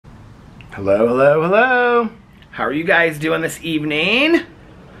Hello, hello, hello. How are you guys doing this evening?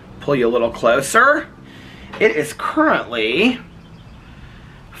 Pull you a little closer. It is currently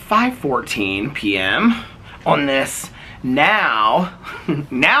 5:14 p.m. on this now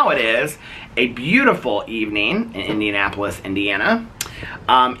it is a beautiful evening in Indianapolis, Indiana.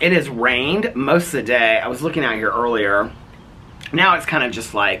 It has rained most of the day. I was looking out here earlier. Now it's kind of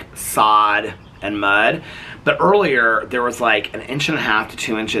just like sod and mud. But earlier, there was like 1.5 to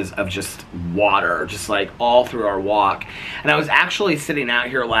 2 inches of just water, just like all through our walk. And I was actually sitting out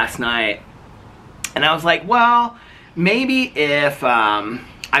here last night, and I was like, well, maybe if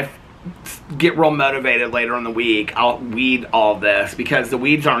I get real motivated later in the week, I'll weed all this, because the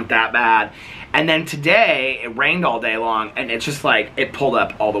weeds aren't that bad. And then today, it rained all day long, and it's just like, it pulled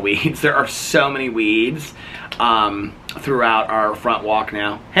up all the weeds. There are so many weeds throughout our front walk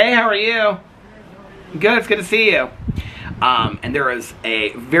now. Hey, how are you? Good, it's good to see you. And there is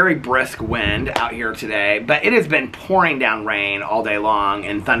a very brisk wind out here today, but it has been pouring down rain all day long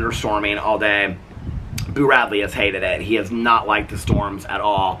and thunderstorming all day. Boo Radley has hated it. He has not liked the storms at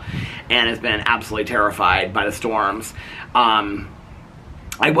all and has been absolutely terrified by the storms.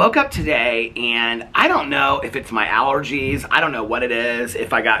 I woke up today and I don't know if it's my allergies. I don't know what it is.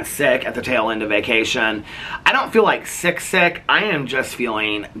 If I got sick at the tail end of vacation. I don't feel like sick. I am just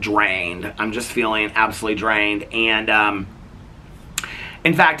feeling drained. I'm just feeling absolutely drained. And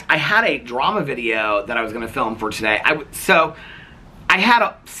in fact, I had a drama video that I was going to film for today. So I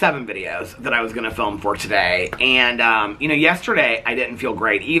had 7 videos that I was going to film for today. And, you know, yesterday I didn't feel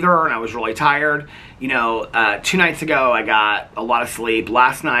great either, and I was really tired. You know, 2 nights ago I got a lot of sleep.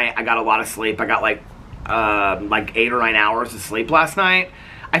 Last night I got a lot of sleep. I got like 8 or 9 hours of sleep last night.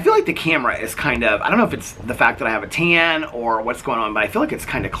 I feel like the camera is kind of, I don't know if it's the fact that I have a tan or what's going on, but I feel like it's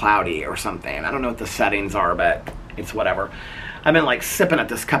kind of cloudy or something. I don't know what the settings are, but it's whatever. I've been like sipping at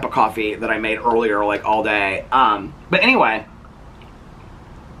this cup of coffee that I made earlier like all day. But anyway,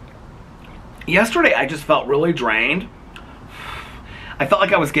 yesterday I just felt really drained. I felt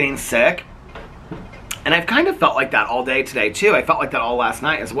like I was getting sick. And I've kind of felt like that all day today too. I felt like that all last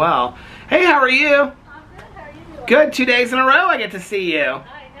night as well. Hey, how are you? I'm good. How are you doing? Good. 2 days in a row I get to see you.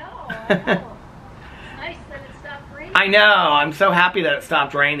 I know. It's nice that it stopped raining. I know. I'm so happy that it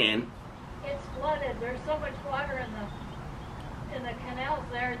stopped raining. It's flooded. There's so much water in the canals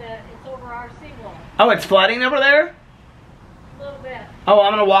there that it's over our seawall. Oh, it's flooding over there? A little bit. Oh,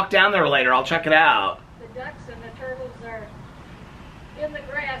 I'm going to walk down there later. I'll check it out. The ducks and the turtles are in the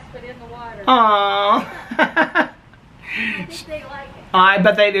grass but in the water. Aww. I think they like it. I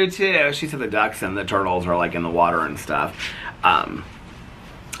bet they do too. She said the ducks and the turtles are like in the water and stuff.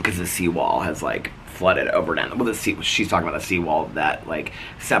 Because the seawall has like flooded over down. Well, she's talking about the seawall that like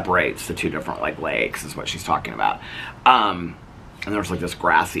separates the 2 different like lakes is what she's talking about. And there's like this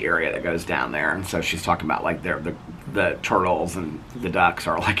grassy area that goes down there, and so she's talking about like the turtles and the ducks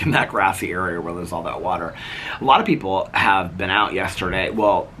are like in that grassy area where there's all that water. A lot of people have been out yesterday,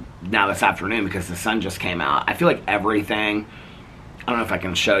 well now this afternoon, because the sun just came out. I feel like everything, I don't know if I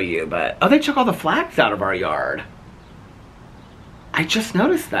can show you, but oh, they took all the flags out of our yard. I just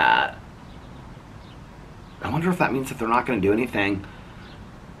noticed that. I wonder if that means that they're not going to do anything.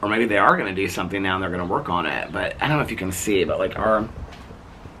 Or maybe they are going to do something now and they're going to work on it. But I don't know if you can see, but like our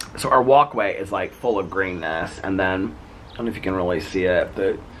walkway is like full of greenness. And then, I don't know if you can really see it,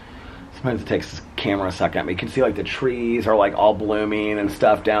 but sometimes it takes the camera a second. But you can see like the trees are like all blooming and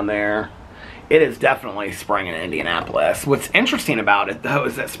stuff down there. It is definitely spring in Indianapolis. What's interesting about it though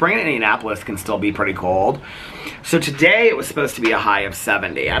is that spring in Indianapolis can still be pretty cold. So today it was supposed to be a high of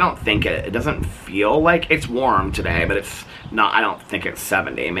 70. I don't think it doesn't feel like it's warm today, but it's not, I don't think it's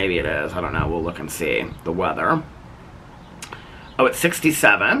 70. Maybe it is. I don't know. We'll look and see the weather. Oh, it's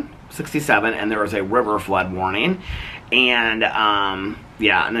 67, and there was a river flood warning. And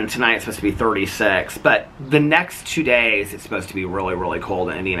yeah, and then tonight it's supposed to be 36. But the next 2 days it's supposed to be really, really cold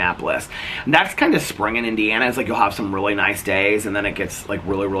in Indianapolis. And that's kind of spring in Indiana. It's like you'll have some really nice days and then it gets like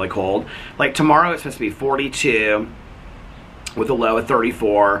really, really cold. Like tomorrow it's supposed to be 42 with a low of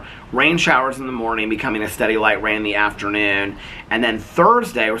 34. Rain showers in the morning, becoming a steady light rain in the afternoon. And then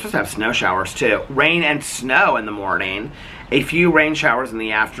Thursday, we're supposed to have snow showers too. Rain and snow in the morning. A few rain showers in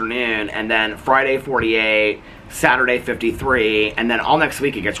the afternoon. And then Friday 48, Saturday 53. And then all next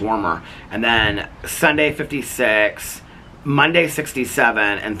week it gets warmer. And then Sunday 56, Monday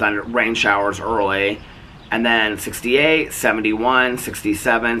 67, and rain showers early. And then 68, 71,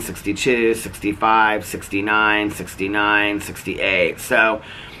 67, 62, 65, 69, 69, 68. So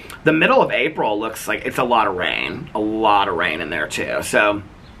the middle of April looks like it's a lot of rain in there too. So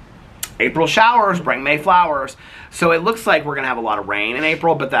April showers bring May flowers. So it looks like we're going to have a lot of rain in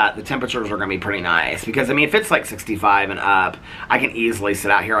April, but that the temperatures are going to be pretty nice. Because, I mean, if it's like 65 and up, I can easily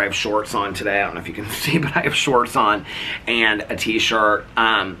sit out here. I have shorts on today. I don't know if you can see, but I have shorts on and a t-shirt.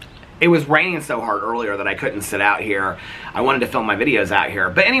 It was raining so hard earlier that I couldn't sit out here. I wanted to film my videos out here.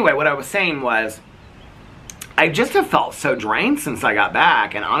 But anyway, what I was saying was, I just have felt so drained since I got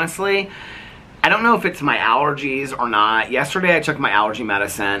back. And honestly, I don't know if it's my allergies or not. Yesterday I took my allergy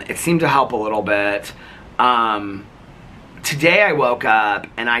medicine. It seemed to help a little bit. Today I woke up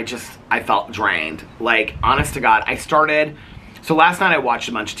and I felt drained. Like, honest to God, so last night I watched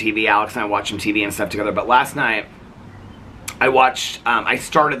a bunch of TV. Alex and I watched some TV and stuff together. But last night I watched,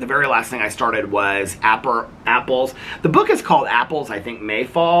 the very last thing I started was Apples. The book is called Apples, I think, May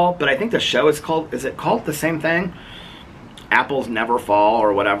Fall. But I think the show is it called the same thing? Apples Never Fall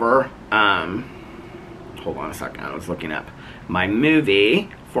or whatever. Hold on a second. I was looking up my movie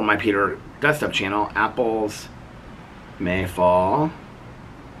for my Peter Desktop channel. Apples May Fall.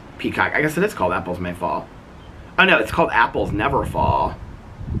 Peacock. I guess it is called Apples May Fall. Oh no, it's called Apples Never Fall.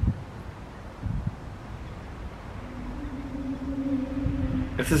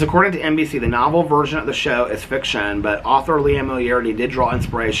 This is according to NBC. The novel version of the show is fiction, but author Liam Moriarty did draw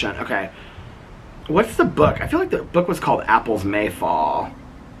inspiration. Okay. What's the book? I feel like the book was called Apples May Fall.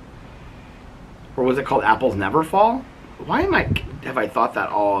 Or was it called Apples Never Fall? Why have I thought that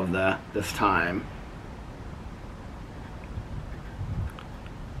all of this time?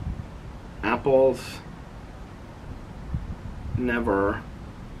 Apples Never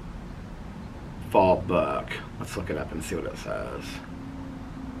Fall book. Let's look it up and see what it says.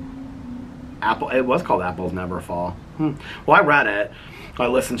 It was called Apples Never Fall. Well, I read it. I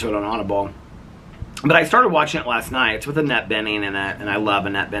listened to it on Audible. But I started watching it last night. It's with Annette Bening in it, and I love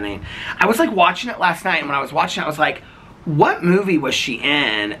Annette Bening. I was like watching it last night, and when I was watching it, I was like, what movie was she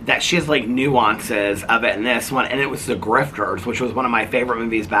in that she has like nuances of it in this one? And it was The Grifters, which was one of my favorite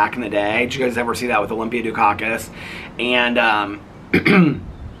movies back in the day. Did you guys ever see that with Olympia Dukakis and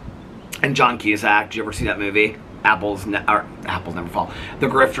and John Cusack? Did you ever see that movie? Apples Never Fall. The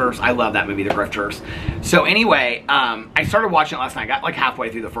Grifters. I love that movie, The Grifters. So anyway, I started watching it last night. I got like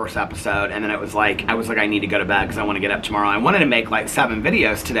halfway through the first episode, and then I was like, I need to go to bed because I want to get up tomorrow. I wanted to make like 7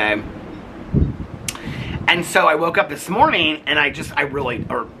 videos today. And so I woke up this morning, and I really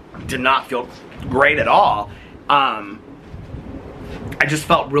did not feel great at all. I just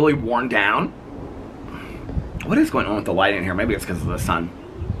felt really worn down. What is going on with the light in here? Maybe it's because of the sun.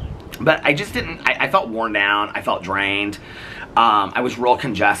 But I just didn't, I felt worn down. I felt drained. I was real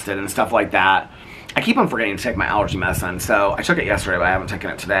congested and stuff like that. I keep on forgetting to take my allergy medicine. So I took it yesterday, but I haven't taken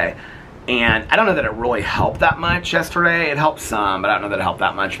it today. And I don't know that it really helped that much yesterday. It helped some, but I don't know that it helped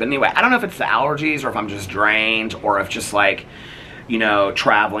that much. But anyway, I don't know if it's the allergies or if I'm just drained or if just like, you know,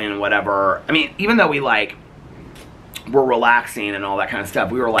 traveling and whatever. I mean, even though we like, were relaxing and all that kind of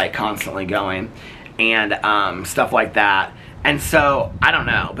stuff, we were like constantly going and stuff like that. And so, I don't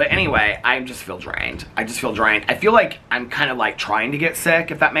know. But anyway, I just feel drained. I just feel drained. I feel like I'm kind of like trying to get sick,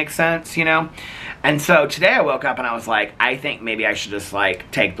 if that makes sense, you know? And so today I woke up and I was like, I think maybe I should just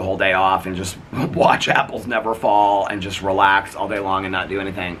like take the whole day off and just watch Apples Never Fall and just relax all day long and not do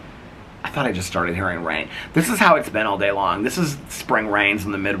anything. I thought I just started hearing rain. This is how it's been all day long. This is spring rains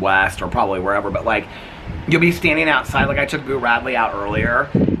in the Midwest or probably wherever, but like, you'll be standing outside. Like I took Boo Radley out earlier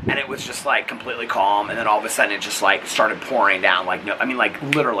and it was just like completely calm, and then all of a sudden it just like started pouring down, like no, I mean like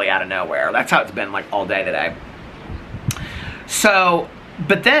literally out of nowhere. That's how it's been like all day today. So,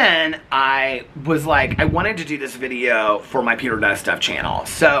 but then I was like, I wanted to do this video for my Peter Does Stuff channel.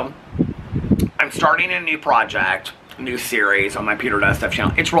 So I'm starting a new project, new series on my Peter Does Stuff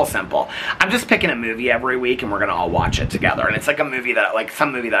channel. It's real simple. I'm just picking a movie every week and we're gonna all watch it together. And it's like a movie that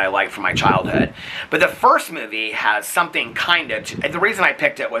some movie that I like from my childhood. But the first movie has something kind of, the reason I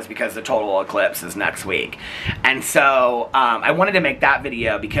picked it was because the total eclipse is next week. And so I wanted to make that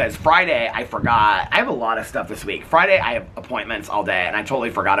video because Friday I forgot. I have a lot of stuff this week. Friday I have appointments all day and I totally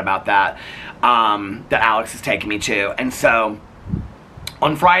forgot about that, that Alex is taking me to. And so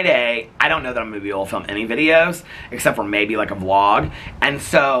on Friday, I don't know that I'm going to be able to film any videos, except for maybe like a vlog. And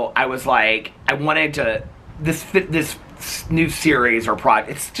so I was like, I wanted to, this new series or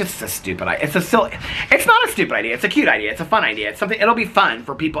project, it's just a stupid idea. It's not a stupid idea. It's a cute idea. It's a fun idea. It's something, it'll be fun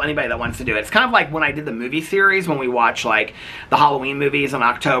for people, anybody that wants to do it. It's kind of like when I did the movie series, when we watch like the Halloween movies in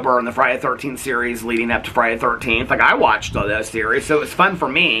October and the Friday the 13th series leading up to Friday the 13th. Like I watched all those series, so it was fun for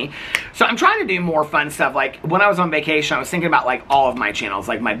me. So I'm trying to do more fun stuff. Like when I was on vacation, I was thinking about like all of my channels,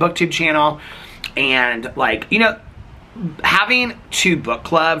 like my BookTube channel and like, you know, having 2 book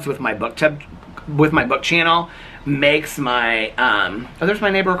clubs with my book channel makes my, oh, there's my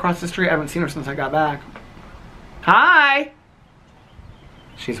neighbor across the street. I haven't seen her since I got back. Hi!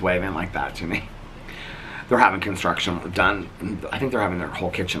 She's waving like that to me. They're having construction done. I think they're having their whole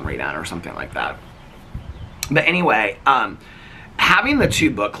kitchen redone or something like that. But anyway, having the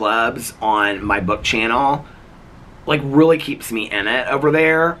 2 book clubs on my book channel like really keeps me in it over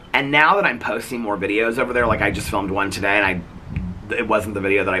there. And now that I'm posting more videos over there, like I just filmed one today and it wasn't the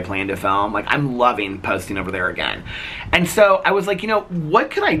video that I planned to film. Like, I'm loving posting over there again. And so I was like, you know,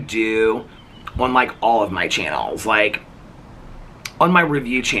 what could I do on like all of my channels? Like on my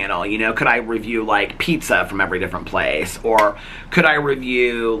review channel, you know, could I review like pizza from every different place? Or could I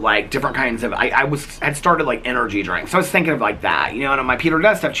review like different kinds of, I had started like energy drinks. So I was thinking of like that, you know, and on my Peter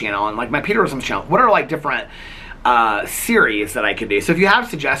Does Stuff channel and like my Peterisms channel, what are like different series that I could do. So if you have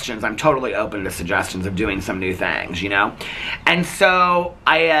suggestions, I'm totally open to suggestions of doing some new things, you know? And so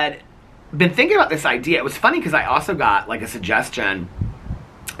I had been thinking about this idea. It was funny because I also got like a suggestion.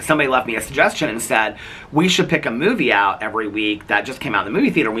 Somebody left me a suggestion and said, we should pick a movie out every week that just came out in the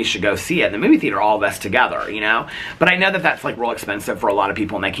movie theater and we should go see it in the movie theater, all of us together, you know? But I know that that's like real expensive for a lot of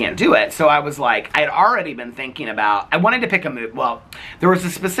people and they can't do it. So I was like, I had already been thinking about, I wanted to pick a movie. Well, there was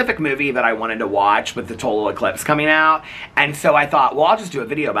a specific movie that I wanted to watch with the total eclipse coming out. And so I thought, well, I'll just do a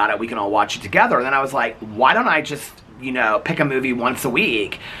video about it. We can all watch it together. And then I was like, why don't I just, you know, pick a movie once a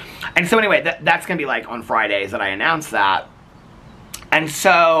week? And so anyway, that's going to be like on Fridays that I announce that. And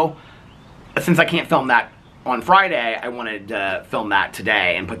so, since I can't film that on Friday, I wanted to film that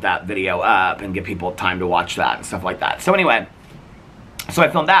today and put that video up and give people time to watch that and stuff like that. So anyway, so I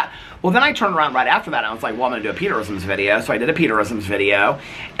filmed that. Well, then I turned around right after that and I was like, well, I'm going to do a Peterisms video. So I did a Peterisms video.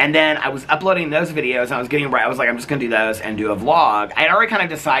 And then I was uploading those videos and I was getting right. I was like, I'm just going to do those and do a vlog. I had already kind of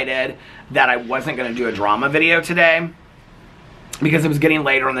decided that I wasn't going to do a drama video today, because it was getting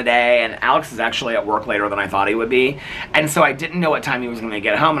later in the day, and Alex is actually at work later than I thought he would be. And so I didn't know what time he was going to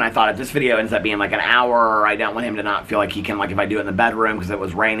get home, and I thought if this video ends up being like an hour, I don't want him to not feel like he can, like if I do it in the bedroom because it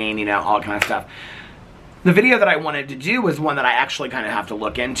was raining, you know, all that kind of stuff. The video that I wanted to do was one that I actually kind of have to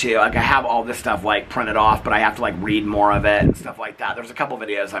look into. Like, I have all this stuff like printed off, but I have to like read more of it and stuff like that. There's a couple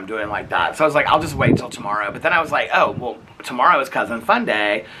videos I'm doing like that. So I was like, I'll just wait till tomorrow. But then I was like, oh, well, tomorrow is Cousin Fun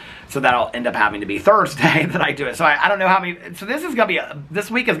Day. So that'll end up having to be Thursday that I do it. So I don't know how many, so this is going to be,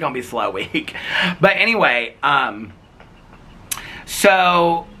 this week is going to be a slow week. But anyway,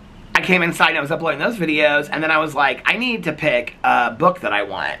 so I came inside and I was uploading those videos. And then I was like, I need to pick a book that I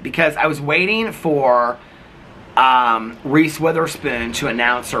want. Because I was waiting for Reese Witherspoon to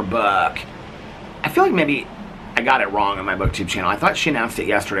announce her book. I feel like maybe I got it wrong on my BookTube channel. I thought she announced it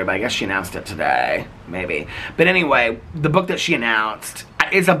yesterday, but I guess she announced it today, maybe. But anyway, the book that she announced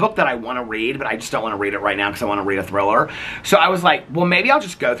is a book that I want to read, but I just don't want to read it right now because I want to read a thriller. So I was like, well, maybe I'll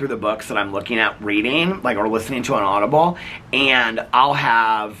just go through the books that I'm looking at reading, like, or listening to on Audible, and I'll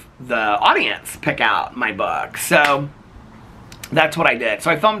have the audience pick out my book. So that's what I did. So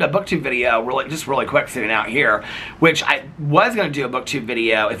I filmed a BookTube video really quick sitting out here, which I was going to do a BookTube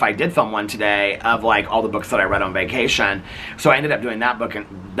video if I did film one today of like all the books that I read on vacation. So I ended up doing that book and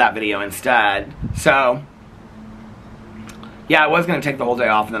that video instead. So yeah, I was going to take the whole day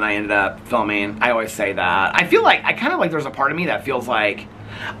off and then I ended up filming. I always say that. I feel like, I kind of like there's a part of me that feels like,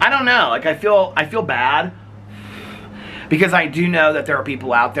 I don't know, like I feel bad. Because I do know that there are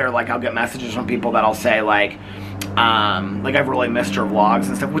people out there, like I'll get messages from people that'll say like I've really missed your vlogs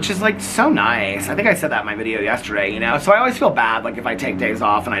and stuff, which is like so nice. I think I said that in my video yesterday, you know? So I always feel bad, like if I take days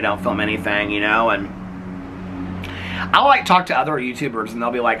off and I don't film anything, you know? And I'll like talk to other YouTubers and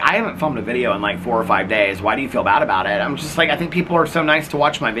they'll be like, I haven't filmed a video in like 4 or 5 days. Why do you feel bad about it? I'm just like, I think people are so nice to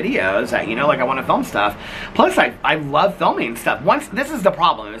watch my videos that, you know, like I want to film stuff. Plus I love filming stuff. This is the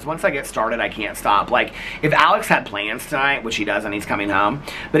problem, is once I get started, I can't stop. Like if Alex had plans tonight, which he doesn't, he's coming home.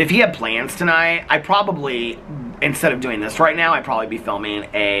 But if he had plans tonight, I probably, instead of doing this right now, I'd probably be filming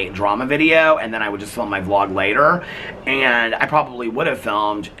a drama video and then I would just film my vlog later. And I probably would have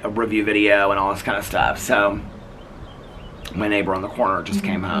filmed a review video and all this kind of stuff. So my neighbor on the corner just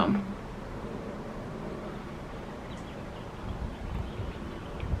came home.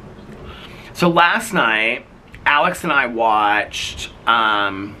 So last night, Alex and I watched,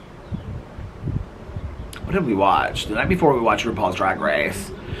 what did we watch? The night before we watched RuPaul's Drag Race.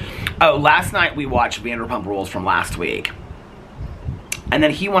 Oh, last night we watched Vanderpump Rules from last week. And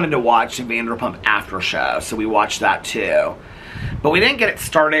then he wanted to watch the Vanderpump After Show, so we watched that too. But we didn't get it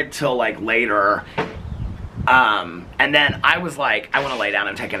started till like later. And then I was like, I want to lay down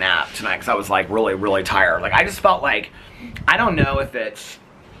and take a nap tonight because I was like really, really tired. Like I just felt like, I don't know if it's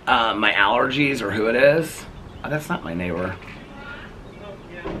my allergies or who it is. Oh, that's not my neighbor.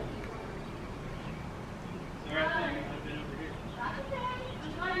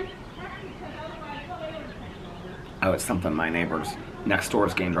 Oh, it's something my neighbor's next door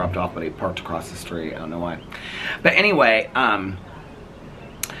is getting dropped off, but he parked across the street. I don't know why. But anyway,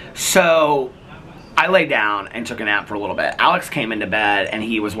 so I lay down and took a nap for a little bit. Alex came into bed and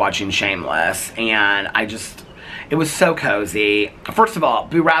he was watching Shameless, and it was so cozy. First of all,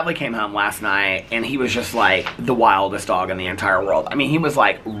 Boo Radley came home last night and he was just like the wildest dog in the entire world. I mean, he was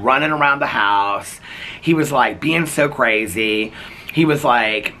like running around the house. He was like being so crazy. He was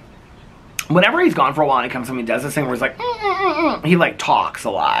like, whenever he's gone for a while and he comes home, he does this thing where he's like, he like talks a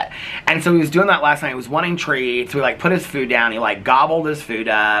lot. And so he was doing that last night. He was wanting treats. We like put his food down. He like gobbled his food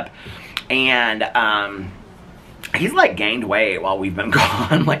up. And he's like gained weight while we've been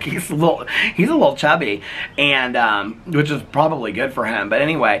gone. Like he's a little chubby, and which is probably good for him. But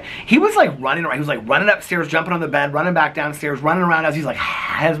anyway, he was like running around. He was like running upstairs, jumping on the bed, running back downstairs, running around as he's like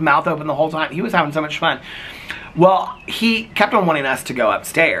his mouth open the whole time. He was having so much fun. Well, he kept on wanting us to go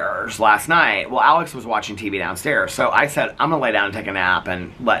upstairs last night. Well, Alex was watching TV downstairs, so I said I'm gonna lay down and take a nap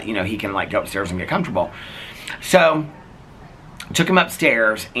and let he can like go upstairs and get comfortable. So took him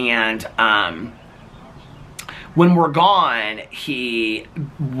upstairs, and when we're gone, he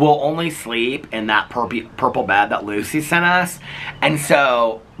will only sleep in that purple bed that Lucy sent us. And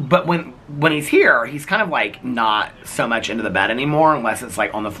so, but when he's here, he's kind of like not so much into the bed anymore, unless it's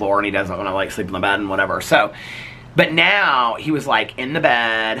like on the floor and he doesn't want to like sleep in the bed and whatever. So, but now he was like in the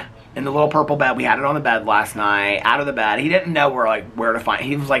bed, in the little purple bed. We had it on the bed last night, out of the bed. He didn't know where to find.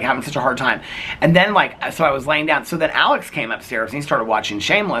 He was like having such a hard time. And then like, so I was laying down. So then Alex came upstairs and he started watching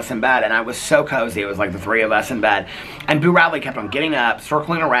Shameless in bed, and I was so cozy. It was like the three of us in bed. And Boo Radley kept on getting up,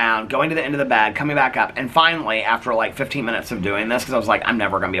 circling around, going to the end of the bed, coming back up. And finally, after like 15 minutes of doing this, because I was like, I'm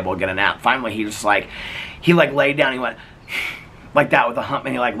never going to be able to get a nap. Finally, he just like, he like laid down, he went like that with a hump,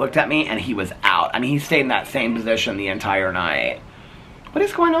 and he like looked at me and he was out. I mean, he stayed in that same position the entire night. What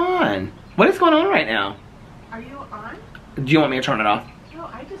is going on? What is going on right now? Are you on? Do you want me to turn it off? No,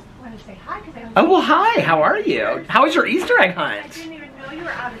 I just wanted to say hi because I. Oh, well, hi. How are you? How was your Easter egg hunt? I didn't even know you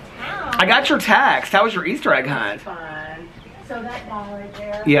were out of town. I got your text. How was your Easter egg hunt? Fun. So that guy right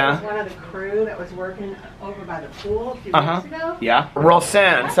there Yeah. was one of the crew that was working over by the pool a few weeks ago. Yeah. Real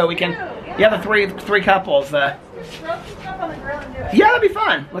soon, so we can. Yeah, the three couples. Let's just throw some stuff on the grill and do it. Yeah, that'd be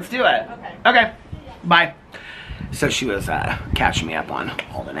fun. Let's do it. Okay. Okay. Bye. So she was catching me up on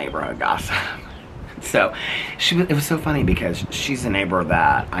all the neighborhood gossip. So it was so funny because she's the neighbor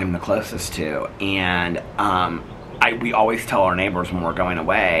that I'm the closest to, and we always tell our neighbors when we're going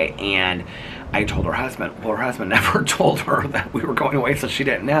away. And I told her husband. Well, her husband never told her that we were going away, so she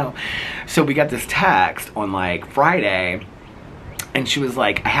didn't know. So we got this text on like Friday. And she was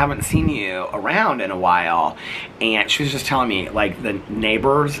like, I haven't seen you around in a while. And she was just telling me, like, the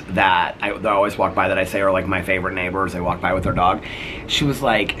neighbors that I always walk by that I say are, like, my favorite neighbors. They walk by with their dog. She was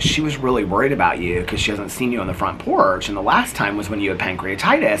like, she was really worried about you because she hasn't seen you on the front porch. And the last time was when you had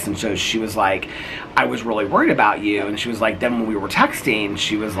pancreatitis. And so she was like, I was really worried about you. And she was like, then when we were texting,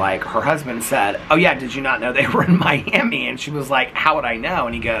 she was like, her husband said, oh, yeah, did you not know they were in Miami? And she was like, how would I know?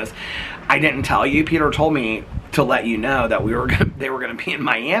 And he goes, I didn't tell you. Peter told me to let you know that they were gonna be in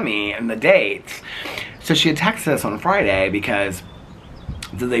Miami and the dates. So she had texted us on Friday because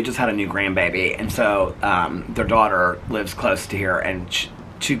they just had a new grandbaby, and so their daughter lives close to here, and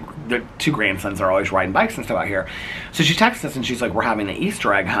their two grandsons are always riding bikes and stuff out here. So she texted us and she's like, we're having an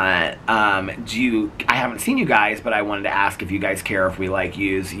Easter egg hunt. I haven't seen you guys, but I wanted to ask if you guys care if we like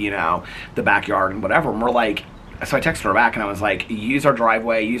use, the backyard and whatever. And we're like, so I texted her back and I was like, use our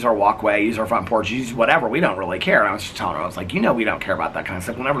driveway, use our walkway, use our front porch, use whatever. We don't really care. And I was just telling her, I was like, we don't care about that kind of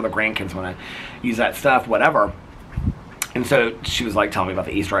stuff. Whenever the grandkids want to use that stuff, whatever. And so she was like telling me about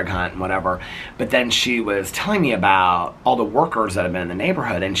the Easter egg hunt and whatever. But then she was telling me about all the workers that have been in the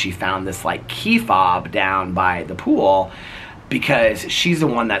neighborhood. And she found this like key fob down by the pool because she's the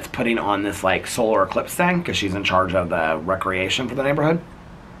one that's putting on this like solar eclipse thing because she's in charge of the recreation for the neighborhood.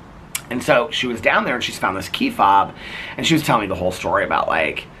 And so she was down there and she's found this key fob, and she was telling me the whole story about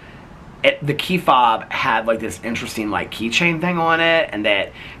like the key fob had like this interesting like keychain thing on it, and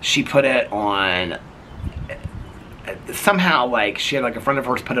that she put it on somehow, like she had like a friend of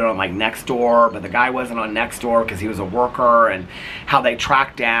hers put it on like Nextdoor, but the guy wasn't on Nextdoor because he was a worker, and how they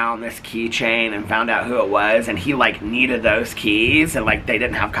tracked down this keychain and found out who it was, and he like needed those keys, and like they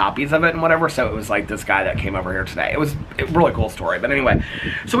didn't have copies of it and whatever. So it was like this guy that came over here today. It was a really cool story. But anyway,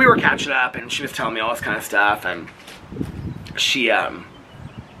 so we were catching up and she was telling me all this kind of stuff, and she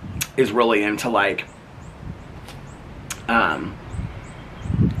is really into like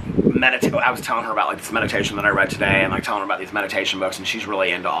I was telling her about like this meditation that I read today, and like telling her about these meditation books, and she's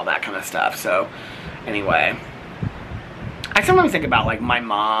really into all that kind of stuff. So anyway, I sometimes think about like my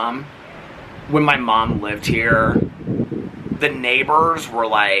mom, when my mom lived here, the neighbors were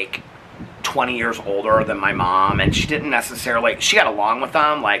like 20 years older than my mom, and she didn't necessarily, she got along with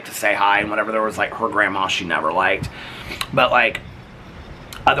them, like, to say hi and whatever. There was like her grandma she never liked, but like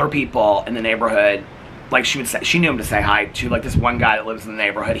other people in the neighborhood, like she would say, she knew him to say hi to. Like this one guy that lives in the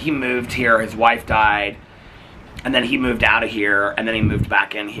neighborhood, he moved here, his wife died, and then he moved out of here, and then he moved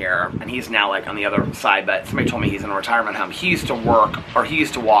back in here, and he's now like on the other side, but somebody told me he's in a retirement home. He used to work, or he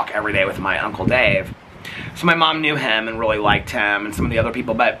used to walk every day with my Uncle Dave. So my mom knew him and really liked him, and some of the other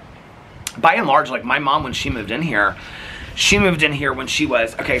people. But by and large, like my mom, when she moved in here when she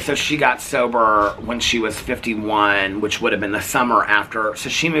was, okay, so she got sober when she was 51, which would have been the summer after. So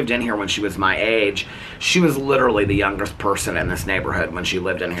she moved in here when she was my age. She was literally the youngest person in this neighborhood when she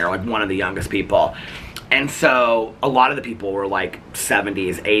lived in here, like one of the youngest people. And so a lot of the people were like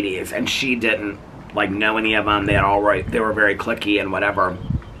 70s, 80s, and she didn't like know any of them. They were very cliquey and whatever.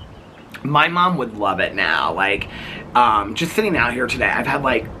 My mom would love it now. Like, just sitting out here today, I've had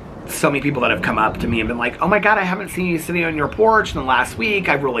like so many people that have come up to me and been like, oh my God, I haven't seen you sitting on your porch in the last week.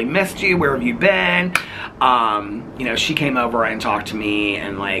 I've really missed you. Where have you been? You know, she came over and talked to me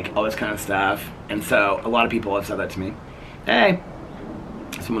and like all this kind of stuff. And so a lot of people have said that to me. Hey,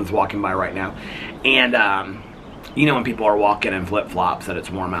 someone's walking by right now. And, you know, when people are walking in flip-flops that it's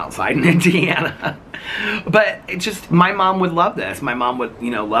warm outside in Indiana. But it just, my mom would love this. My mom would,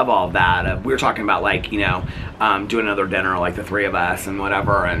 you know, love all of that. We were talking about like, you know, doing another dinner, like the three of us and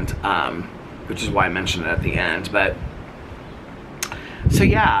whatever. And, which is why I mentioned it at the end. But, so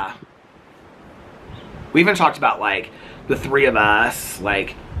yeah. We even talked about like the three of us,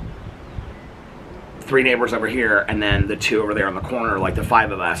 like, three neighbors over here, and then the two over there in the corner, like the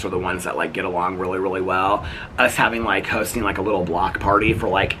five of us are the ones that like get along really, really well. Us having like hosting like a little block party for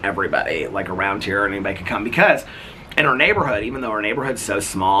like everybody like around here, and anybody can come, because in our neighborhood, even though our neighborhood's so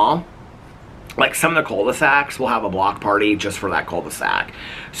small, like some of the cul-de-sacs will have a block party just for that cul-de-sac.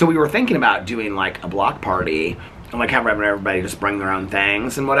 So we were thinking about doing like a block party and like having everybody just bring their own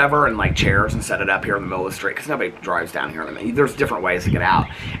things and whatever, and like chairs, and set it up here in the middle of the street, because nobody drives down here. There's different ways to get out,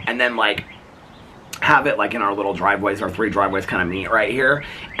 and then like have it like in our little driveways, our three driveways kind of meet right here,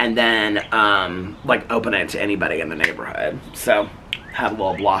 and then like open it to anybody in the neighborhood. So have a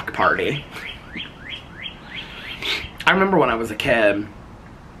little block party. I remember when I was a kid,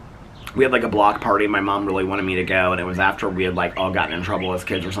 we had like a block party. My mom really wanted me to go, and it was after we had like all gotten in trouble as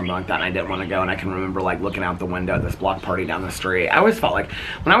kids or something like that, and I didn't want to go. And I can remember like looking out the window at this block party down the street. I always felt like,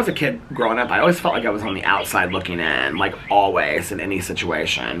 when I was a kid growing up, I always felt like I was on the outside looking in, like always in any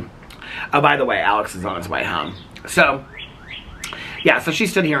situation. Oh, by the way, Alex is on his way home. So, yeah, so she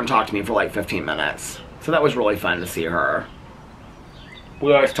stood here and talked to me for like 15 minutes. So that was really fun to see her.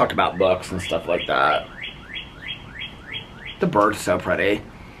 We always talked about books and stuff like that. The bird's so pretty.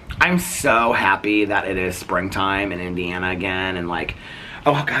 I'm so happy that it is springtime in Indiana again. And like,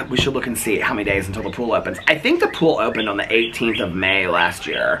 oh God, we should look and see how many days until the pool opens. I think the pool opened on the 18th of May last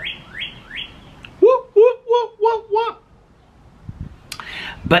year. Whoop, whoop, whoop, whoop, whoop.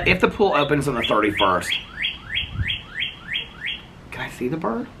 But if the pool opens on the 31st, can I see the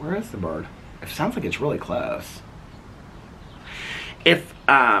bird? Where is the bird? It sounds like it's really close. If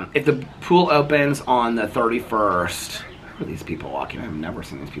the pool opens on the 31st, who are these people walking? I've never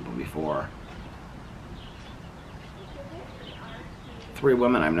seen these people before. Three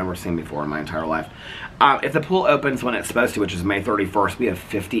women I've never seen before in my entire life. If the pool opens when it's supposed to, which is May 31st, we have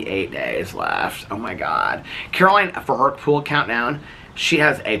 58 days left. Oh my God. Caroline, for her pool countdown, she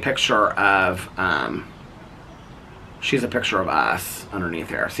has a picture of, she's a picture of us underneath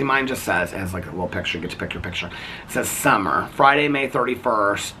here. See, mine just says, it has like a little picture, you get to pick your picture. It says summer, Friday, May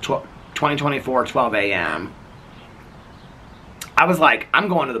 31st, 2024, 12 a.m. I was like, I'm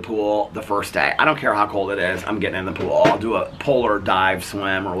going to the pool the first day. I don't care how cold it is, I'm getting in the pool. I'll do a polar dive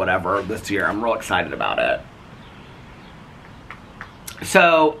swim or whatever this year. I'm real excited about it.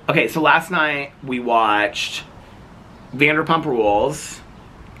 So, okay, so last night we watched Vanderpump Rules,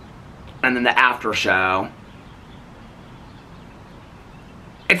 and then the after show.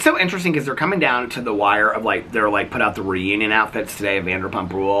 It's so interesting because they're coming down to the wire of like, they're like put out the reunion outfits today of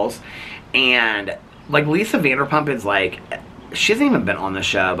Vanderpump Rules, and like Lisa Vanderpump is like, she hasn't even been on the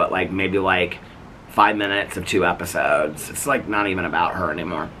show, but like maybe like 5 minutes of 2 episodes. It's like not even about her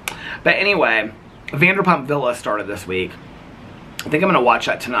anymore. But anyway, Vanderpump Villa started this week. I think I'm gonna watch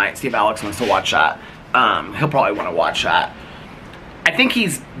that tonight, see if Alex wants to watch that. He'll probably want to watch that. I think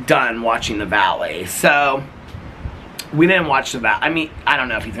he's done watching The Valley, so we didn't watch The Valley. I mean, I don't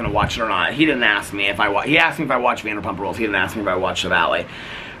know if he's going to watch it or not. He didn't ask me if I watch. He asked me if I watched Vanderpump Rules. He didn't ask me if I watched The Valley.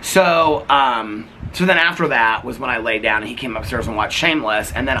 So, so then after that was when I laid down and he came upstairs and watched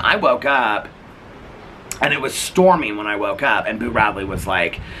Shameless, and then I woke up And it was storming when I woke up, and Boo Radley was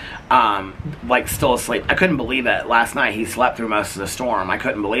like still asleep. I couldn't believe it. Last night he slept through most of the storm. I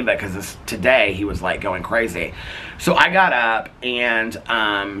couldn't believe it because today he was like going crazy. So I got up and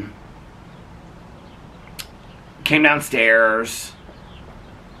came downstairs.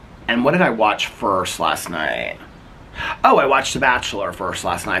 And what did I watch first last night? Oh, I watched The Bachelor first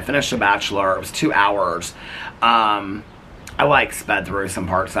last night. I finished The Bachelor. It was 2 hours. I like sped through some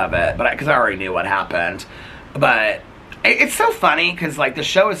parts of it, but because I already knew what happened. But it's so funny because like the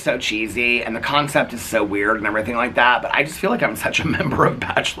show is so cheesy and the concept is so weird and everything like that. But I just feel like I'm such a member of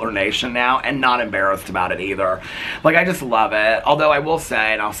Bachelor Nation now, and not embarrassed about it either. Like I just love it. Although I will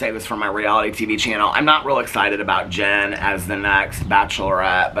say, and I'll say this for my reality TV channel, I'm not real excited about Jen as the next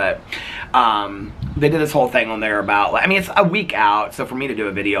Bachelorette, but they did this whole thing on there about, I mean, it's a week out, so for me to do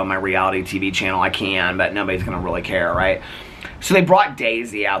a video on my reality TV channel, I can, but nobody's gonna really care, right? So they brought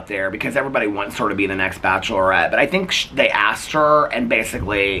Daisy out there because everybody wants her to be the next Bachelorette, but I think they asked her, and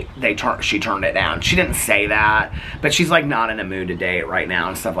basically she turned it down. She didn't say that, but she's like not in a mood to date right now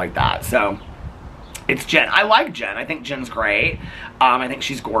and stuff like that. So it's Jen. I like Jen. I think Jen's great. I think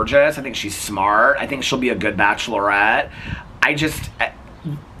she's gorgeous. I think she's smart. I think she'll be a good Bachelorette.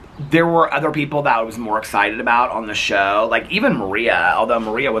 There were other people that I was more excited about on the show. Like, even Maria, although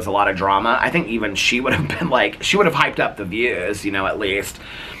Maria was a lot of drama, I think even she would have been like, she would have hyped up the views, you know, at least.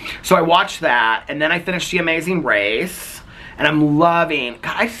 So I watched that, and then I finished The Amazing Race, and I'm loving,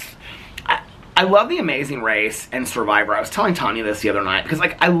 guys, I love The Amazing Race and Survivor. I was telling Tanya this the other night, because,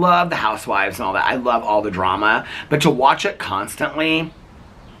 like, I love the Housewives and all that. I love all the drama, but to watch it constantly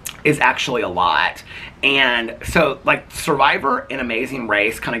is actually a lot. And so like Survivor and Amazing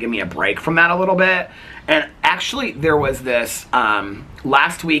Race kind of give me a break from that a little bit. And actually there was this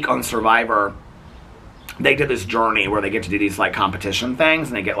last week on Survivor, they did this journey where they get to do these like competition things,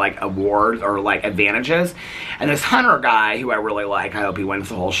 and they get like awards or like advantages. And this Hunter guy who I really like, I hope he wins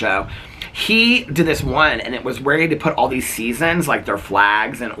the whole show, he did this one, and it was where he had to put all these seasons, like their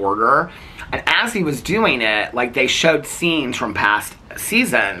flags, in order. And as he was doing it, like they showed scenes from past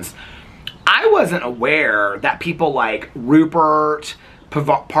seasons. I wasn't aware that people like Rupert,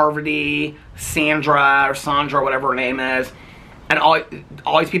 Parvati, Sandra, whatever her name is, and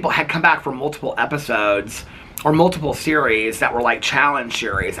all these people had come back for multiple episodes or multiple series that were like challenge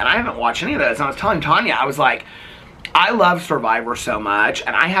series. And I haven't watched any of those. And I was telling Tanya, I was like, I love Survivor so much,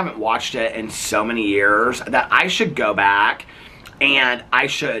 and I haven't watched it in so many years that I should go back and I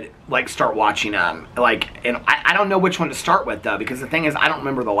should like start watching them. Like, and I don't know which one to start with though, because the thing is I don't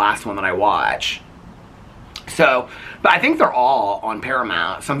remember the last one that I watched. So, but I think they're all on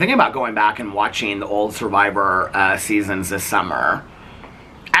Paramount. So I'm thinking about going back and watching the old Survivor seasons this summer.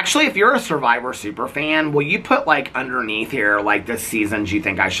 Actually, if you're a Survivor super fan, will you put like underneath here like the seasons you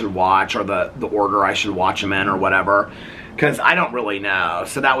think I should watch, or the order I should watch them in, or whatever? Because I don't really know.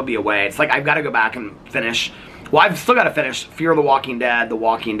 So that would be a way. It's like I've got to go back and finish. Well, I've still got to finish Fear the Walking Dead, The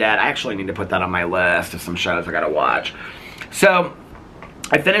Walking Dead. I actually need to put that on my list of some shows I got to watch. So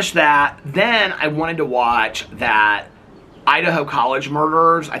I finished that. Then I wanted to watch that Idaho College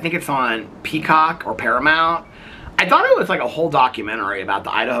Murders. I think it's on Peacock or Paramount. I thought it was like a whole documentary about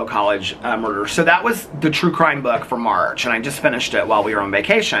the Idaho College murders. So that was the true crime book for March, and I just finished it while we were on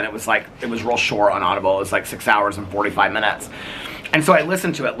vacation. It was real short on Audible. It was like 6 hours and 45 minutes. And so I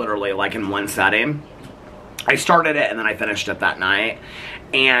listened to it literally like in one setting. I started it and then I finished it that night.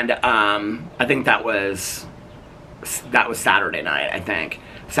 And I think that was Saturday night, I think.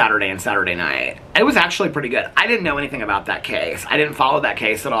 Saturday and Saturday night. It was actually pretty good. I didn't know anything about that case. I didn't follow that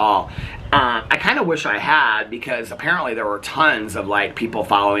case at all. I kind of wish I had, because apparently there were tons of like people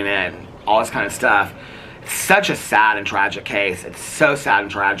following it and all this kind of stuff. It's such a sad and tragic case. It's so sad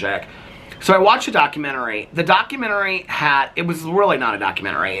and tragic. So I watched a documentary. The documentary it was really not a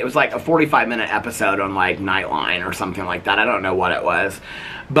documentary. It was like a 45-minute episode on like Nightline or something like that. I don't know what it was.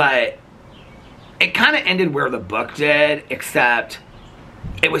 But it kind of ended where the book did, except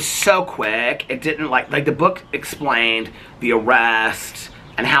it was so quick. It didn't like the book explained the arrest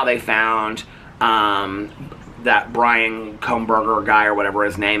and how they found that Brian Comberger guy or whatever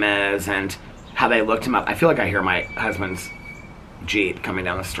his name is, and how they looked him up. I feel like I hear my husband's Jeep coming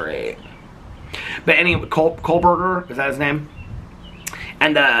down the street. But anyway, Kohlberger, is that his name?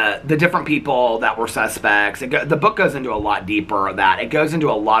 And the different people that were suspects. The book goes into a lot deeper of that. It goes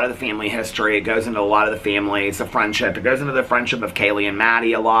into a lot of the family history. It goes into a lot of the families, the friendship. It goes into the friendship of Kaylee and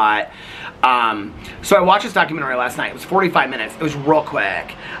Maddie a lot. So I watched this documentary last night. It was 45 minutes. It was real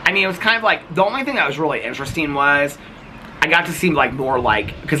quick. I mean, it was kind of like, the only thing that was really interesting was I got to see like more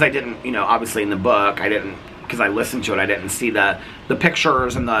like, because I didn't, you know, obviously in the book, I didn't because I listened to it, I didn't see the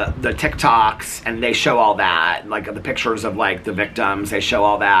pictures and the TikToks, and they show all that, like the pictures of like the victims, they show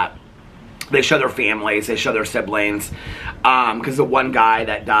all that. They show their families, they show their siblings, because the one guy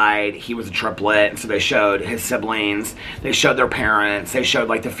that died, he was a triplet, and so they showed his siblings, they showed their parents, they showed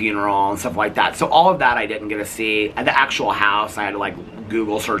like the funeral and stuff like that. So all of that I didn't get to see. At the actual house, I had to like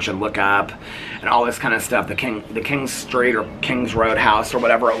Google search and look up, and all this kind of stuff, the King's Street or King's Road house or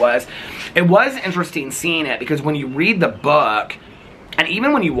whatever it was. It was interesting seeing it, because when you read the book, and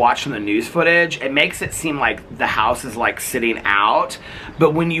even when you watch some of the news footage, it makes it seem like the house is like sitting out.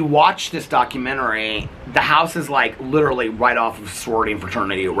 But when you watch this documentary, the house is like literally right off of sorority and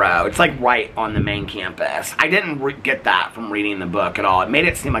fraternity row. It's like right on the main campus. I didn't get that from reading the book at all. It made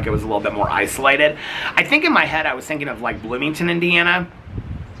it seem like it was a little bit more isolated. I think in my head I was thinking of like Bloomington, Indiana,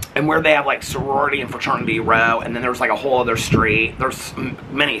 and where they have like sorority and fraternity row, and then there's like a whole other street. There's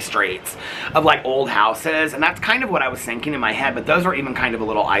many streets of like old houses, and that's kind of what I was thinking in my head, but those are even kind of a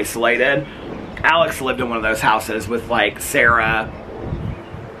little isolated. Alex lived in one of those houses with like Sarah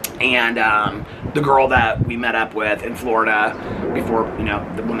and the girl that we met up with in Florida before, you know,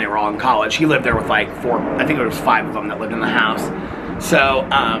 when they were all in college. He lived there with like I think there was 5 of them that lived in the house. So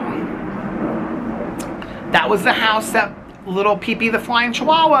that was the house that little Pee-Pee the Flying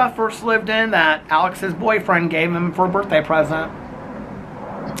Chihuahua first lived in, that Alex's boyfriend gave him for a birthday present.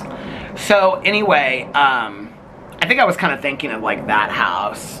 So anyway, I think I was kind of thinking of like that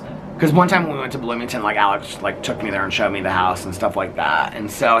house, because one time when we went to Bloomington, like Alex like took me there and showed me the house and stuff like that,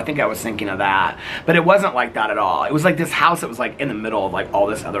 and so I think I was thinking of that, but it wasn't like that at all. It was like this house that was like in the middle of like all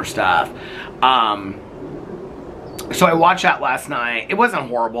this other stuff. So I watched that last night. It wasn't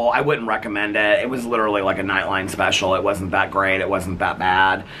horrible. I wouldn't recommend it. It was literally like a Nightline special. It wasn't that great. It wasn't that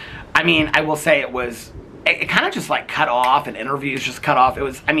bad. I mean, I will say it kind of just like cut off, and interviews just cut off. It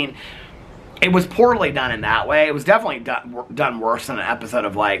was, I mean, it was poorly done in that way. It was definitely done worse than an episode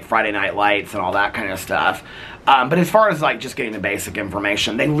of like Friday Night Lights and all that kind of stuff. But as far as like just getting the basic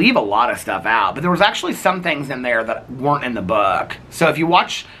information, they leave a lot of stuff out. But there was actually some things in there that weren't in the book. So if you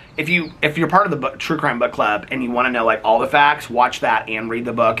watch, if you're part of the True Crime Book Club and you want to know like all the facts, watch that and read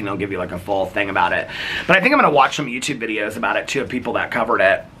the book, and they'll give you like a full thing about it. But I think I'm going to watch some YouTube videos about it too, of people that covered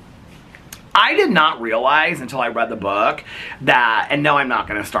it. I did not realize until I read the book that, and no, I'm not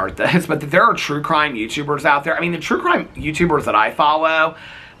going to start this, but that there are true crime YouTubers out there. I mean, the true crime YouTubers that I follow,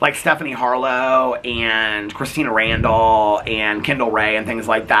 like Stephanie Harlow and Christina Randall and Kendall Ray and things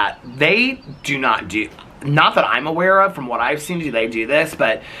like that, they do not do, not that I'm aware of, from what I've seen, do they do this,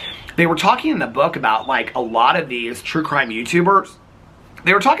 but they were talking in the book about like a lot of these true crime YouTubers.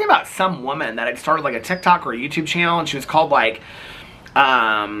 They were talking about some woman that had started like a TikTok or a YouTube channel, and she was called like,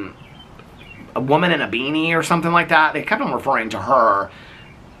 a woman in a beanie or something like that. They kept on referring to her,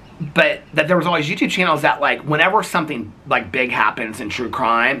 but that there was always YouTube channels that like whenever something like big happens in true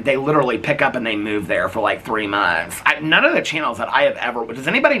crime, they literally pick up and they move there for like 3 months. None of the channels that I have ever, does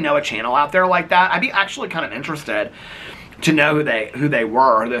anybody know a channel out there like that? I'd be actually kind of interested to know who they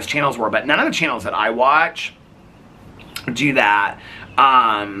were, who those channels were, but none of the channels that I watch do that.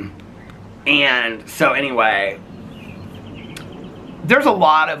 And so anyway, there's a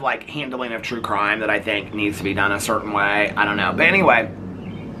lot of like handling of true crime that I think needs to be done a certain way. I don't know. But anyway,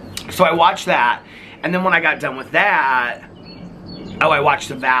 so I watched that. And then when I got done with that, oh, I watched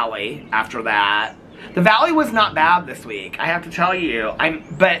The Valley after that. The Valley was not bad this week, I have to tell you.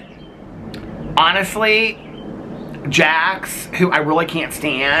 But honestly, Jax, who I really can't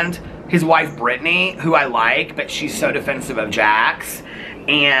stand, his wife Brittany, who I like, but she's so defensive of Jax.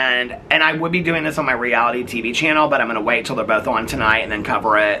 And I would be doing this on my reality TV channel, but I'm going to wait till they're both on tonight and then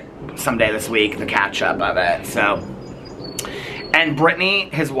cover it someday this week, the catch-up of it. So, and Brittany,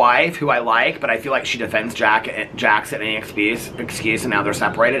 his wife, who I like, but I feel like she defends Jax at any excuse, and now they're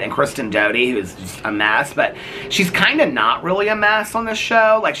separated. And Kristen Doty, who is just a mess, but she's kind of not really a mess on this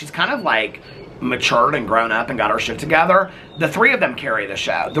show. Like, she's kind of like matured and grown up and got her shit together. The 3 of them carry the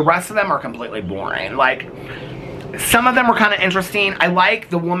show. The rest of them are completely boring. Like, some of them were kind of interesting. I like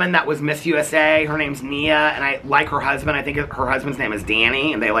the woman that was Miss USA. Her name's Nia, and I like her husband. I think her husband's name is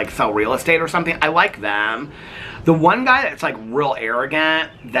Danny, and they like sell real estate or something. I like them. The one guy that's like real arrogant,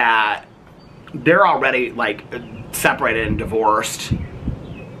 that they're already like separated and divorced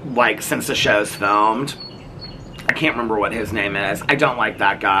like since the show's filmed. I can't remember what his name is. I don't like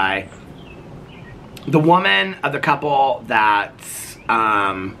that guy. The woman of the couple that's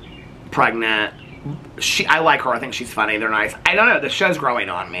pregnant, I like her. I think she's funny. They're nice. I don't know. The show's growing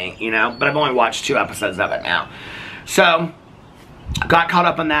on me, you know, but I've only watched 2 episodes of it now. So, got caught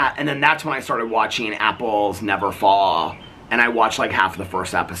up on that, and then that's when I started watching Apple's Never Fall. and I watched like half of the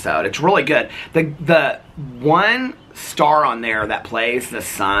first episode. It's really good. The one star on there that plays the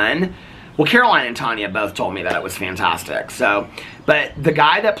son, well, Caroline and Tanya both told me that it was fantastic. So, but the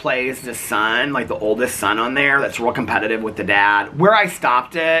guy that plays the son, like the oldest son on there, that's real competitive with the dad, where I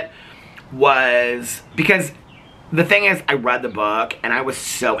stopped it was because the thing is, I read the book, and I was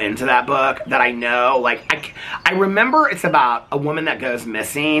so into that book that I know, like, I remember it's about a woman that goes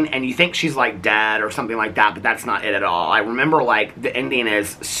missing, and you think she's, like, dead or something like that, but that's not it at all. I remember, like, the ending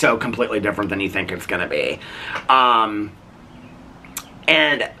is so completely different than you think it's gonna be.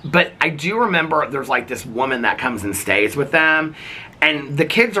 But I do remember there's, like, this woman that comes and stays with them, and the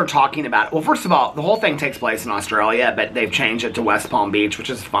kids are talking about, well, first of all, the whole thing takes place in Australia, but they've changed it to West Palm Beach, which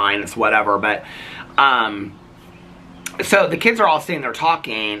is fine, it's whatever, but, so the kids are all sitting there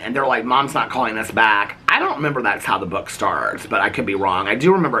talking, and they're like, Mom's not calling us back. I don't remember that's how the book starts, but I could be wrong. I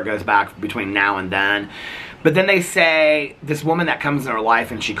do remember it goes back between now and then. But then they say, this woman that comes in her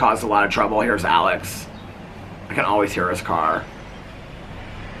life and she caused a lot of trouble. Here's Alex. I can always hear his car.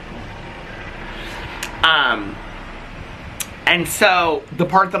 And so the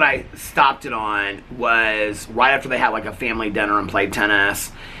part that I stopped it on was right after they had like a family dinner and played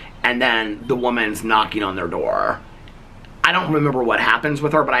tennis, and then the woman's knocking on their door. I don't remember what happens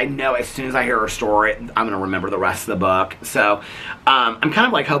with her, but I know as soon as I hear her story, I'm going to remember the rest of the book. So, I'm kind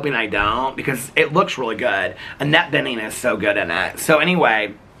of like hoping I don't, because it looks really good. Annette Bening is so good in it. So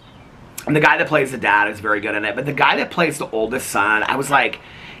anyway, and the guy that plays the dad is very good in it, but the guy that plays the oldest son, I was like,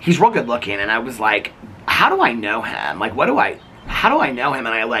 he's real good looking, and I was like, how do I know him? Like, how do I know him?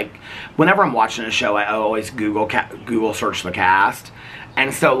 And I like, whenever I'm watching a show, I always Google search the cast.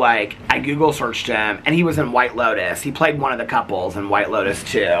 And so, like, I Google searched him, and he was in White Lotus. He played one of the couples in White Lotus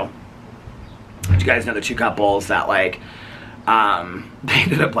 2. Do you guys know the two couples that, like, they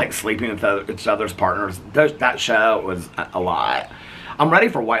ended up, like, sleeping with each other's partners? That show was a lot. I'm ready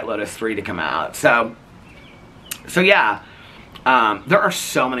for White Lotus 3 to come out. So yeah. There are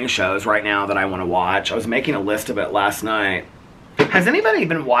so many shows right now that I want to watch. I was making a list of it last night. Has anybody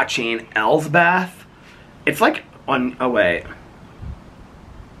been watching Elsbeth? It's, like, on... Oh, wait.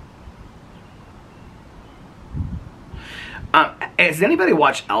 Has anybody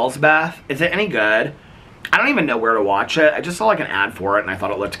watched Elsbeth? Is it any good? I don't even know where to watch it. I just saw like an ad for it and I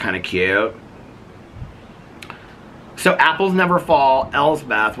thought it looked kind of cute. So Apples Never Fall,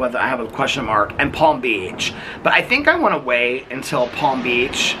 Elsbeth, with I have a question mark, and Palm Beach. But I think I want to wait until Palm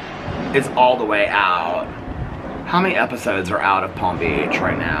Beach is all the way out. How many episodes are out of Palm Beach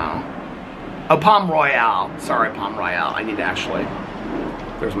right now? Oh, Palm Royale. Sorry, Palm Royale. I need to actually...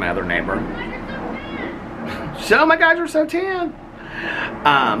 There's my other neighbor. Oh my God, you're so tan.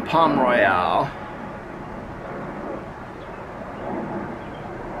 Palm Royale.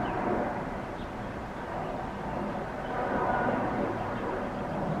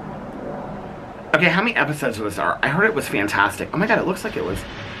 Okay, how many episodes was there? I heard it was fantastic. Oh my God, it looks like it was...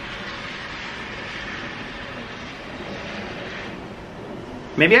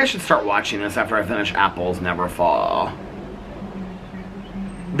 Maybe I should start watching this after I finish Apples Never Fall.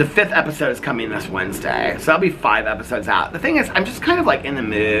 The 5th episode is coming this Wednesday, so that'll be 5 episodes out. The thing is, I'm just kind of like in the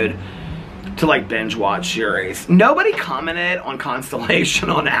mood to like binge watch series. Nobody commented on Constellation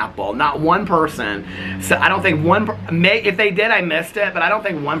on Apple. Not one person. So I don't think if they did, I missed it, but I don't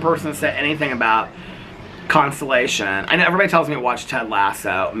think one person said anything about Constellation. I know everybody tells me to watch Ted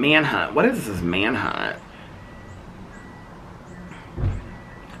Lasso. Manhunt. What is this Manhunt?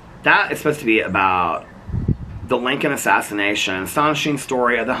 That is supposed to be about the Lincoln assassination. Astonishing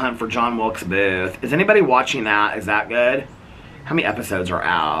story of the hunt for John Wilkes Booth. Is anybody watching that? Is that good? How many episodes are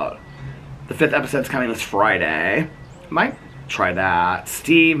out? The 5th episode's coming this Friday. Might try that.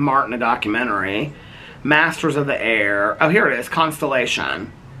 Steve Martin, a documentary. Masters of the Air. Oh, here it is.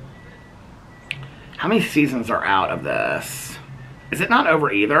 Constellation. How many seasons are out of this? Is it not over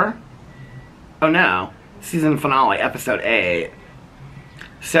either? Oh no. Season finale, episode 8.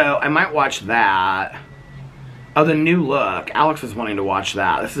 So I might watch that. Oh, The New Look. Alex was wanting to watch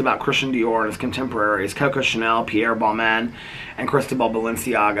that. This is about Christian Dior and his contemporaries, Coco Chanel, Pierre Balmain, and Cristobal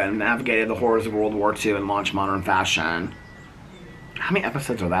Balenciaga, and navigated the horrors of World War II and launched modern fashion. How many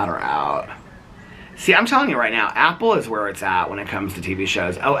episodes of that are out? See, I'm telling you right now, Apple is where it's at when it comes to TV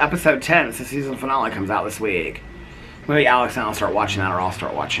shows. Oh, episode 10, it's the season finale, comes out this week. Maybe Alex and I'll start watching that, or I'll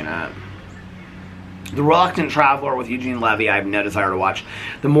start watching it. The Reluctant Traveler with Eugene Levy, I have no desire to watch.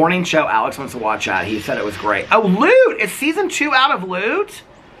 The Morning Show, Alex wants to watch that. He said it was great. Oh, Loot! Is season 2 out of Loot?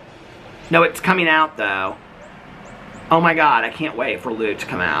 No, it's coming out, though. Oh my God, I can't wait for Loot to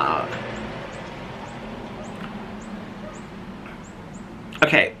come out.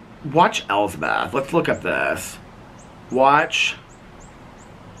 Okay, watch Elsbeth. Let's look up this. Watch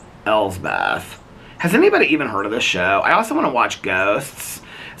Elsbeth. Has anybody even heard of this show? I also want to watch Ghosts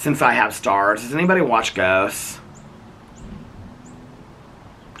since I have Stars. Has anybody watched Ghosts?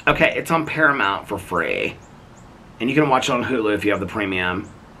 Okay, it's on Paramount for free. And you can watch it on Hulu if you have the premium.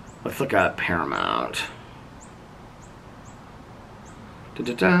 Let's look up Paramount.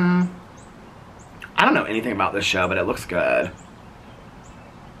 Da-da-da. I don't know anything about this show, but it looks good.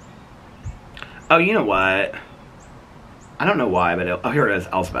 Oh, you know what? I don't know why, but oh, here it is,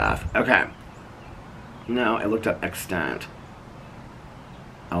 Elsbeth. Okay. No, I looked up Extent.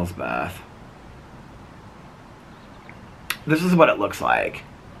 Elsbeth. This is what it looks like.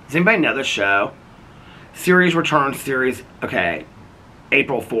 Does anybody know this show? Series returns, series, okay,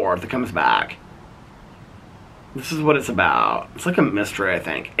 April 4th, it comes back. This is what it's about. It's like a mystery, I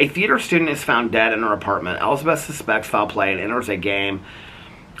think. A theater student is found dead in her apartment. Elsbeth suspects foul play and enters a game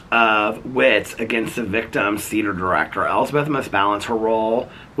of wits against the victim's theater director. Elsbeth must balance her role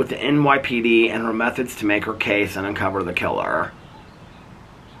with the NYPD and her methods to make her case and uncover the killer.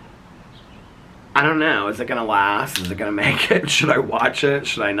 I don't know. Is it going to last? Is it going to make it? Should I watch it?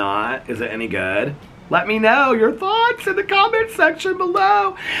 Should I not? Is it any good? Let me know your thoughts in the comment section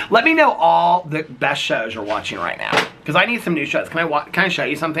below. Let me know all the best shows you're watching right now, because I need some new shows. Can I show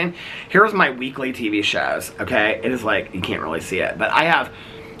you something? Here's my weekly TV shows, okay? It is like, you can't really see it, but I have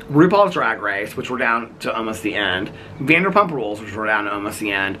RuPaul's Drag Race, which we're down to almost the end. Vanderpump Rules, which we're down to almost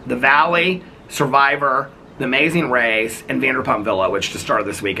the end. The Valley, Survivor, The Amazing Race, and Vanderpump Villa, which just started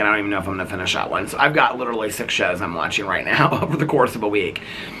this week, and I don't even know if I'm going to finish that one. So I've got literally 6 shows I'm watching right now over the course of a week.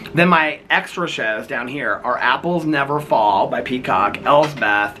 Then my extra shows down here are Apples Never Fall by Peacock,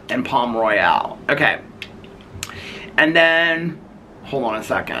 Elsbeth, and Palm Royale. Okay. And then, hold on a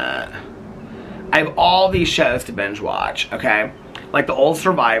second. I have all these shows to binge watch, okay? Like The Old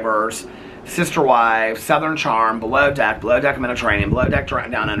Survivors, Sister Wives, Southern Charm, Below Deck Mediterranean, Below Deck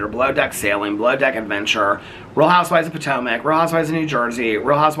Down Under, Below Deck Sailing, Below Deck Adventure, Real Housewives of Potomac, Real Housewives of New Jersey,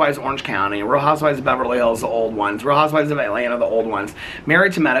 Real Housewives of Orange County, Real Housewives of Beverly Hills, the old ones, Real Housewives of Atlanta, the old ones,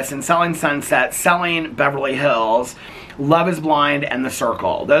 Married to Medicine, Selling Sunset, Selling Beverly Hills, Love is Blind, and The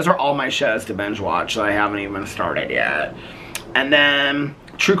Circle. Those are all my shows to binge watch that I haven't even started yet. And then,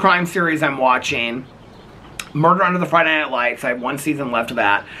 true crime series I'm watching. Murder Under the Friday Night Lights. I have 1 season left of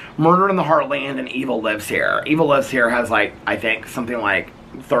that. Murder in the Heartland and Evil Lives Here. Evil Lives Here has, like, I think something like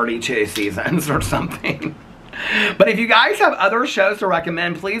 32 seasons or something. But if you guys have other shows to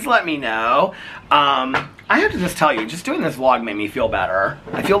recommend, please let me know. I have to just tell you, just doing this vlog made me feel better.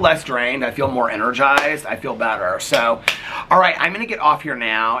 I feel less drained. I feel more energized. I feel better. So, alright, I'm going to get off here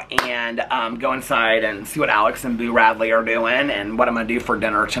now and go inside and see what Alex and Boo Radley are doing and what I'm going to do for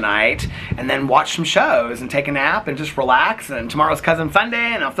dinner tonight. And then watch some shows and take a nap and just relax. And tomorrow's Cousin Fun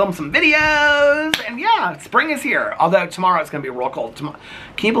Day and I'll film some videos. And yeah, spring is here. Although tomorrow it's going to be real cold. Can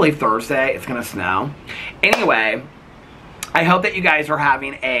you believe Thursday it's going to snow? Anyway, I hope that you guys are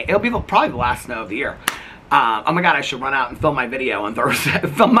having it'll be probably the last snow of the year. Oh my god, I should run out and film my video on Thursday.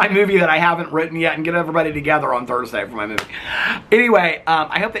 Film my movie that I haven't written yet and get everybody together on Thursday for my movie. Anyway,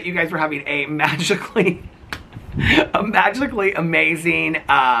 I hope that you guys are having a magically amazing,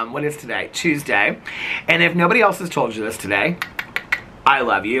 what is today? Tuesday. And if nobody else has told you this today, I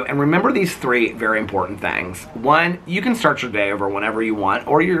love you. And remember these 3 very important things. 1, you can start your day over whenever you want,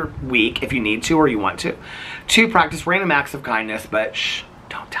 or your week if you need to or you want to. 2, practice random acts of kindness, but shh,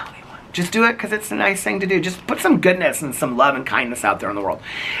 don't tell anyone. Just do it because it's a nice thing to do. Just put some goodness and some love and kindness out there in the world.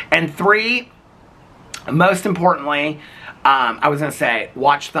 And 3, most importantly, I was going to say,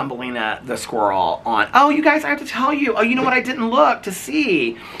 watch Thumbelina the squirrel on... Oh, you guys, I have to tell you. Oh, you know what? I didn't look to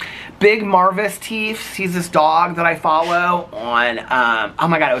see. Big Marvis Teeth. He's this dog that I follow on... oh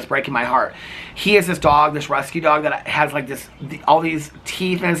my god, it was breaking my heart. He is this dog, this rescue dog that has like this, all these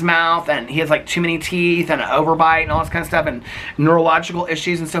teeth in his mouth, and he has like too many teeth and an overbite and all this kind of stuff and neurological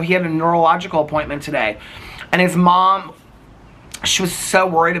issues. And so he had a neurological appointment today. And his mom, she was so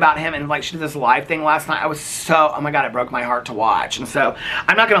worried about him, and like she did this live thing last night. I was so, oh my god, it broke my heart to watch. And so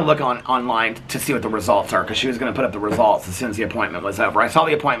I'm not going to look online to see what the results are, because she was going to put up the results as soon as the appointment was over. I saw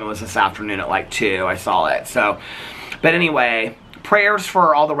the appointment was this afternoon at like 2. I saw it. So, but anyway, prayers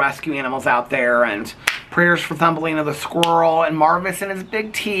for all the rescue animals out there, and prayers for Thumbelina the squirrel and Marvis and his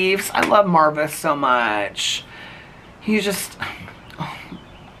big teeth. I love Marvis so much. He's just...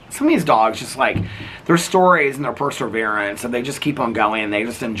 some of these dogs just like, their stories and their perseverance, and they just keep on going, and they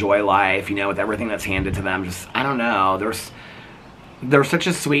just enjoy life, you know, with everything that's handed to them. Just, I don't know, there's such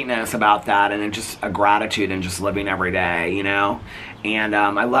a sweetness about that, and just a gratitude in just living every day, you know. And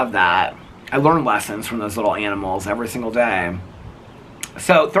I love that. I learn lessons from those little animals every single day.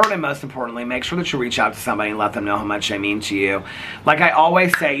 So third and most importantly, make sure that you reach out to somebody and let them know how much they mean to you. Like I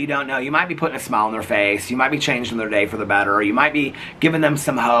always say, you don't know. You might be putting a smile on their face. You might be changing their day for the better. Or you might be giving them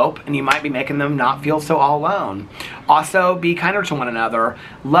some hope. And you might be making them not feel so all alone. Also, be kinder to one another.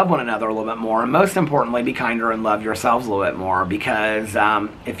 Love one another a little bit more. And most importantly, be kinder and love yourselves a little bit more. Because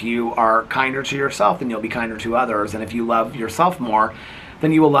if you are kinder to yourself, then you'll be kinder to others. And if you love yourself more,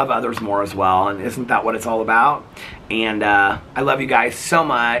 then you will love others more as well. And isn't that what it's all about? And I love you guys so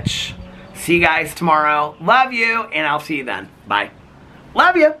much. See you guys tomorrow. Love you, and I'll see you then. Bye.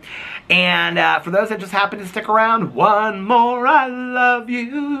 Love you. And for those that just happen to stick around, one more I love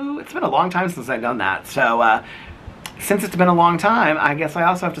you. It's been a long time since I've done that. So since it's been a long time, I guess I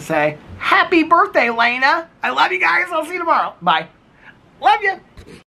also have to say, happy birthday, Lena. I love you guys. I'll see you tomorrow. Bye. Love you.